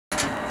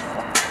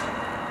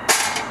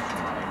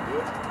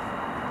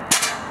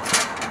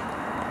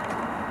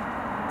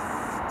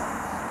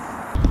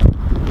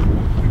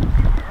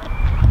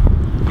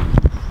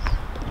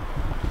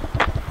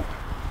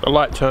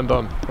light turned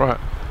on. Right.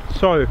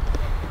 So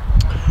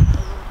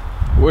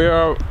we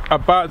are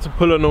about to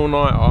pull an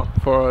all-nighter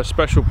for a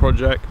special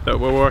project that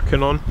we're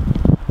working on.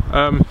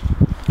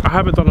 I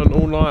haven't done an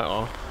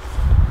all-nighter.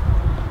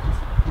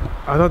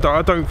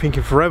 I don't think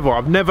in forever.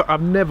 I've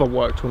never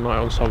worked all night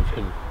on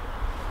something.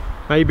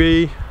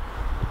 Maybe,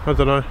 I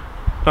don't know.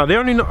 No, the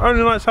only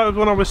nights out was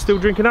when I was still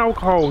drinking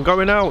alcohol and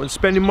going out and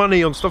spending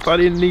money on stuff that I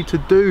didn't need to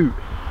do.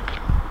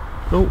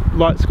 Oh,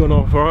 light's gone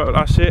off. Alright,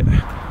 that's it.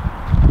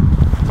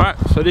 Right,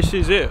 so this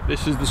is it.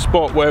 This is the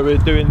spot where we're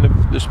doing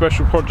the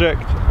special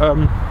project.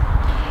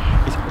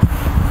 It's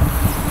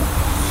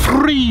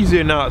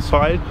freezing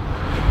outside.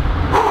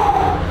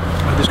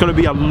 It's going to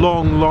be a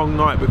long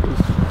night because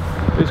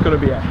it's going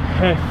to be a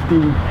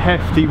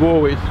hefty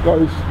wall. It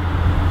goes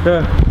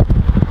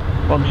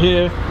from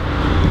here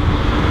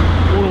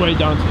all the way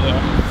down to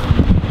there.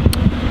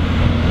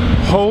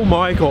 Oh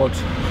my god.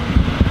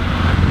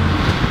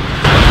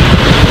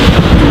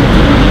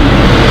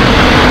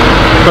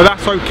 But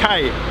that's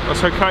okay.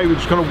 That's okay. We're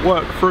just going to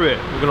work through it.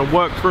 We're going to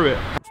work through it.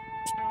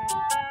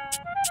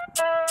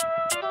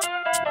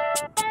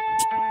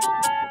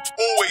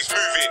 Always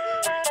moving.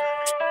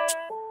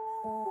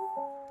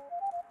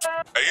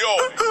 Hey yo.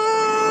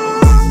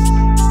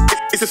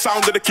 It's the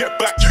sound of the get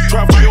back.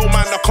 Drive my old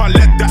man, I can't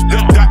let that.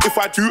 If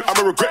I do,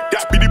 I'ma regret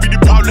that. Biddy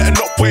pound, let it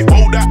not wait.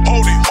 Hold that.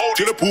 Hold it.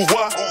 Le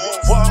pouvoir.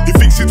 He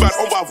thinks he's bad,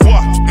 on va voir.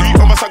 Lui,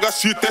 on va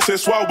s'agacer, ce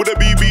soir with a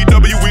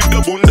BBW with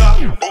the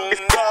bunda.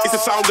 It's the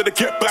sound of the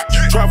get back.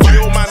 Drive my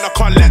old man, I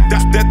can't let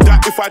that.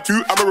 If I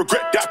do, I'ma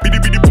regret that.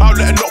 Biddy pound,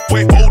 let it not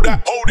wait. Hold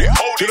that. Hold it.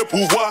 Le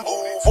pouvoir.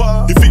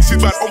 He thinks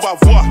he's bad, on va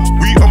voir.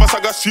 Oui, on va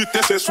s'agacer,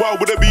 ce soir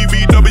with a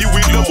BBW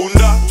with the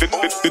bunda.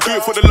 They do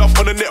it for the love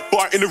on the net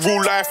bar. In the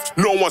real life,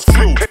 no one's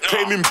filled.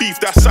 Claiming beef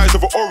that size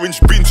of an orange.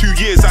 Been 2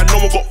 years and no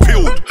one got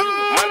peeled.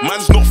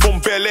 Man's not from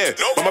Bel Air,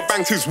 but my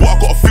bank is what I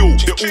gotta feel.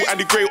 They're all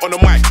Andy Gray on the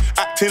mic,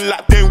 acting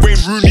like they're Wayne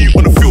Rooney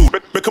on the field.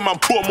 Make a man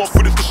put them off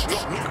with this.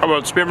 Come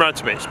on, spin round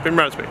to me, spin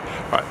round to me.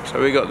 Right, so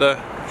we got the,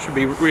 should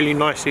be really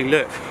nicely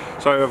lit.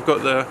 So I've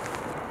got the,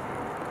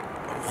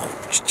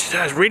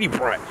 it's really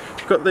bright.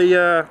 I've got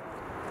the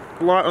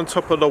light on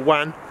top of the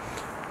WAN.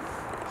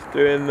 It's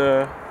doing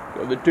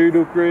got the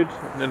doodle grid,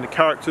 and then the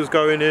characters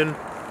going in.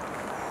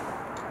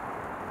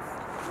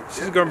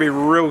 This is going to be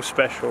real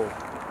special.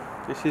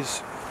 This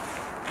is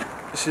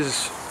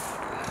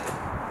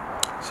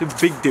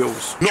big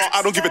deals. No,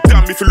 I don't give a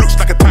damn if it looks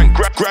like a tank.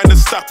 Grind and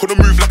stack on the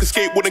move like a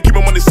skateboard and keep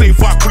my money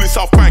safe. I call it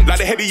South Bank. Like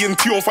the Heady and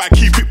T on fire,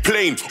 keep it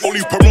plain.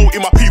 Only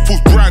promoting my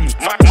people's brand.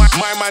 My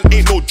man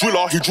ain't no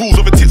driller. He drools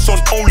over tits on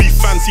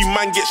OnlyFans. See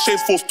man get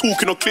shaved for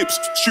talking on clips.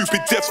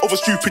 Stupid deaths over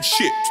stupid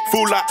shit.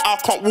 Feel like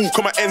I can't walk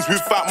on my ends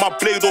without my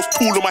blade or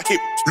tool on my hip.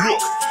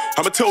 Look,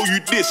 I'ma tell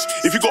you this.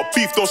 If you got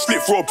beef, don't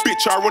slip for a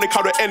bitch. Ironic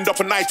how they end up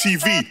on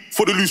ITV.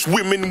 For the loose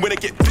women when they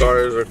get...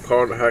 Guys, I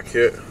can't hack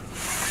it.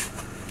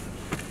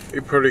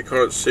 You probably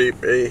can't see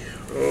me.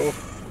 Oh,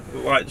 the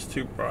light's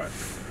too bright.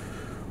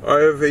 I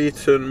have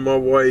eaten my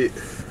weight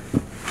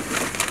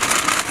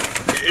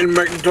in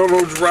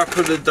McDonald's wrap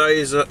of the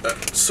days that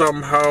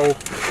somehow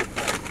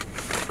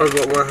I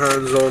got my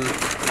hands on.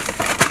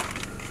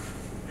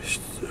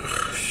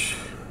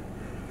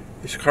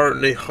 It's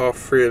currently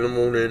 3:30 in the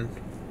morning.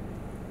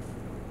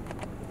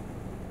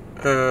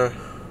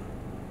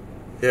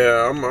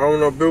 Yeah, I'm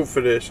not built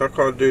for this. I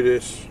can't do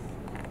this.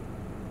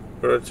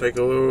 Gotta take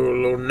a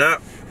little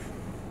nap.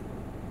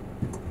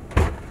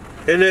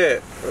 In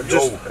it,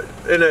 just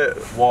in it.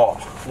 What,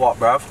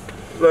 bruv?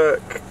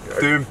 Look,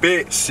 doing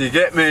bits. You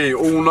get me?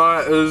 All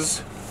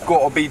nighters,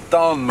 gotta be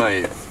done,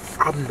 mate.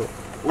 I'm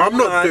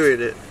not doing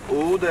it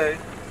all day.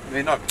 I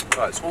mean, no,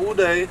 it's all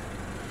day,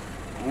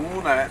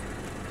 all night.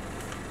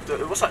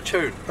 What's that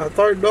tune? I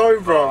don't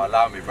know, bro. Oh,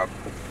 allow me, bruv.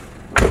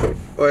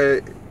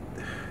 Wait,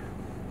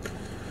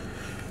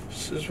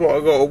 this is what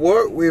I gotta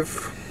work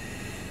with.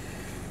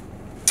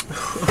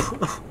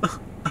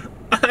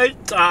 I'm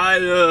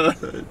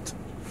tired.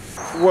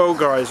 Well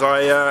guys,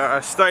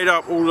 I stayed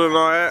up all the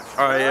night.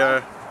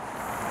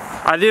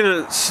 I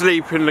didn't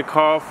sleep in the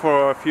car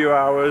for a few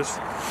hours.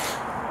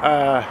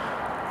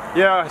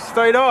 Yeah, I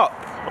stayed up.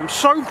 I'm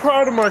so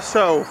proud of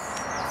myself.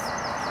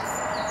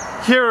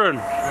 Kieran,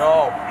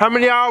 how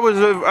many hours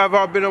have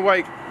I been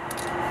awake? An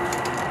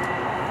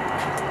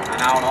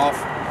hour and a half.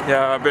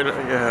 Yeah, I've been,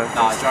 yeah.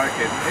 Nah,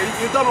 joking.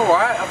 You've done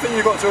alright. I think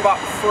you got to about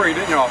 3,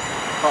 didn't you? About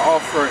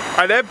half 3.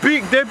 And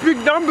they're big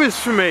numbers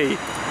for me.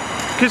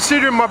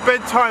 Considering my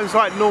bedtime's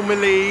like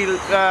normally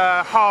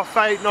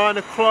 8:30, 9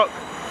 o'clock.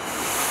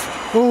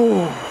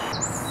 Oh.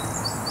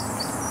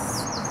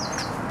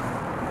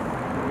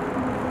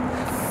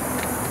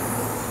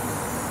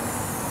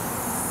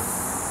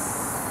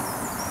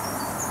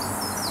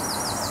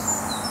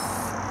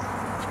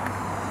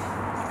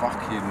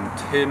 Fucking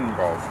tin,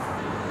 bro.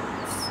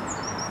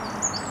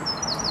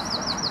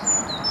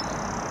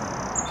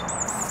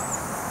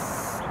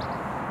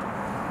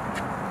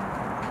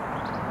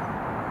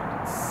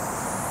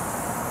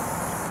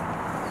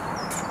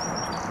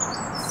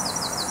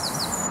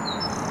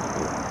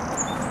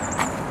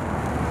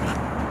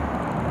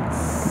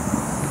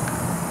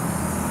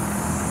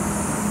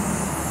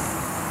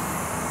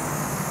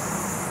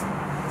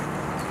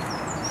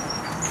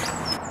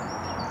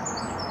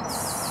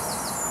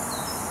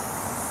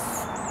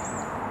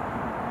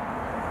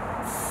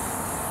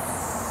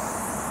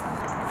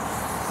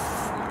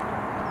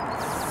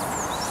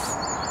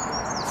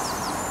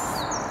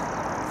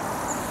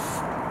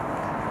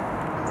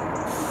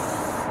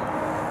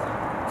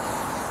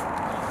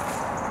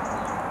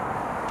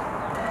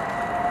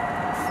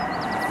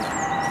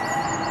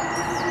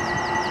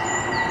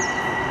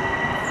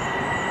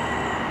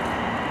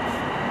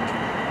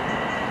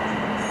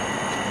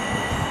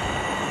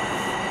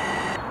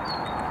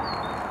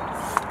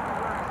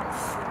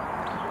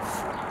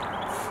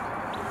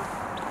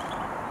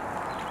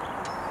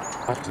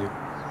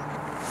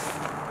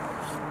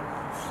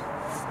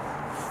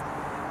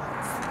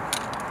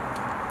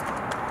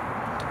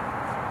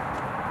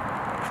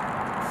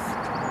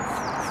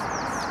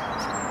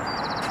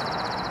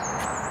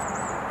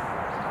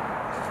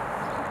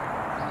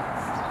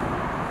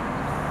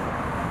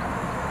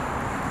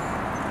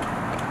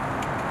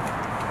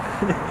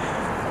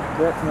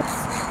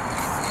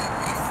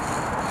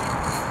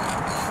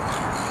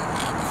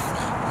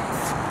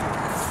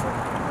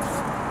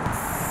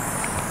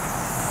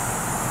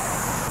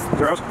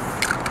 Girls.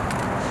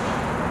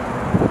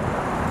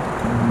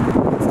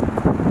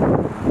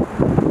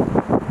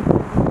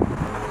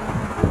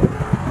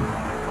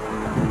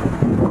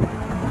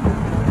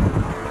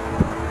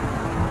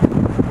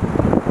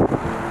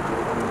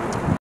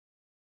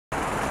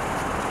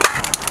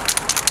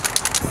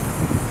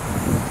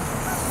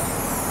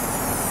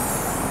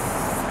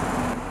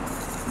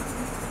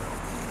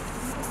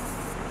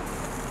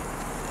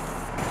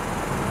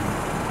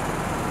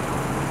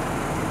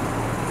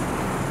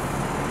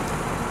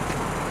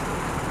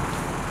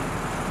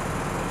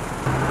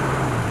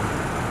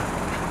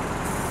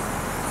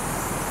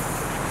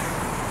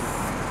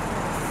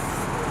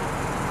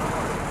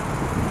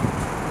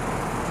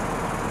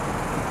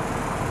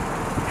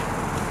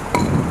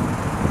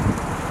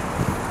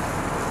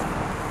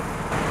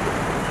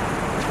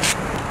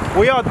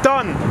 We are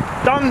done.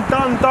 Done,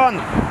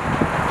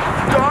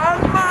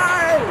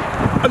 mate!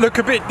 I look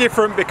a bit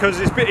different because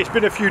it's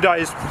been a few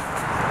days.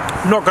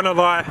 I'm not gonna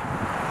lie.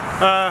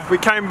 We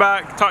came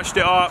back, touched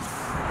it up,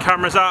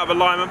 camera's out of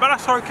alignment, but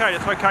that's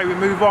okay, we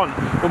move on.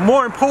 But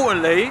more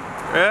importantly,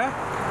 yeah,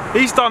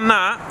 he's done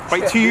that.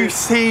 Wait till you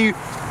see,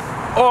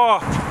 oh,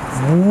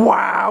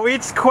 wow,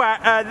 it's quite,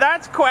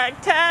 that's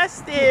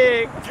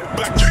quacktastic.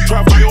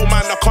 Drive by your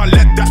man, I can't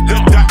let that.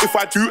 If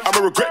I do,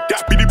 I'ma regret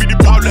that. Biddy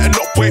power, let it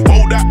not wait,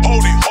 hold that.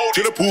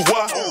 J'ai le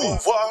pouvoir.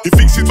 He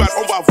thinks he's bad,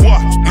 on va voir.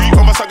 Lui,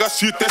 on va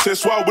s'agasser, c'est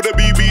soir. With a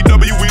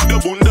BBW, with the